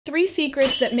3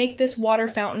 secrets that make this water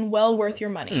fountain well worth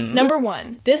your money. Number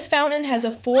 1. This fountain has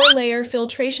a 4-layer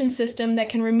filtration system that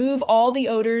can remove all the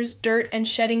odors, dirt, and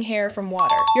shedding hair from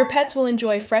water. Your pets will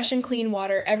enjoy fresh and clean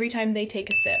water every time they take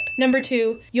a sip. Number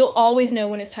 2. You'll always know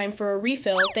when it's time for a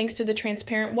refill thanks to the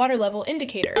transparent water level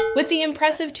indicator. With the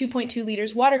impressive 2.2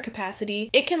 liters water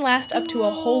capacity, it can last up to a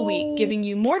whole week, giving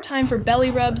you more time for belly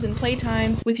rubs and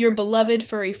playtime with your beloved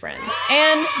furry friends.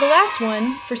 And the last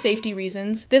one, for safety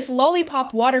reasons, this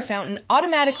lollipop water fountain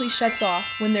automatically shuts off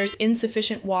when there's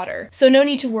insufficient water, so no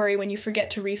need to worry when you forget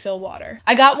to refill water.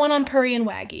 I got one on Purry and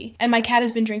Waggy, and my cat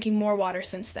has been drinking more water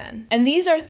since then. And these are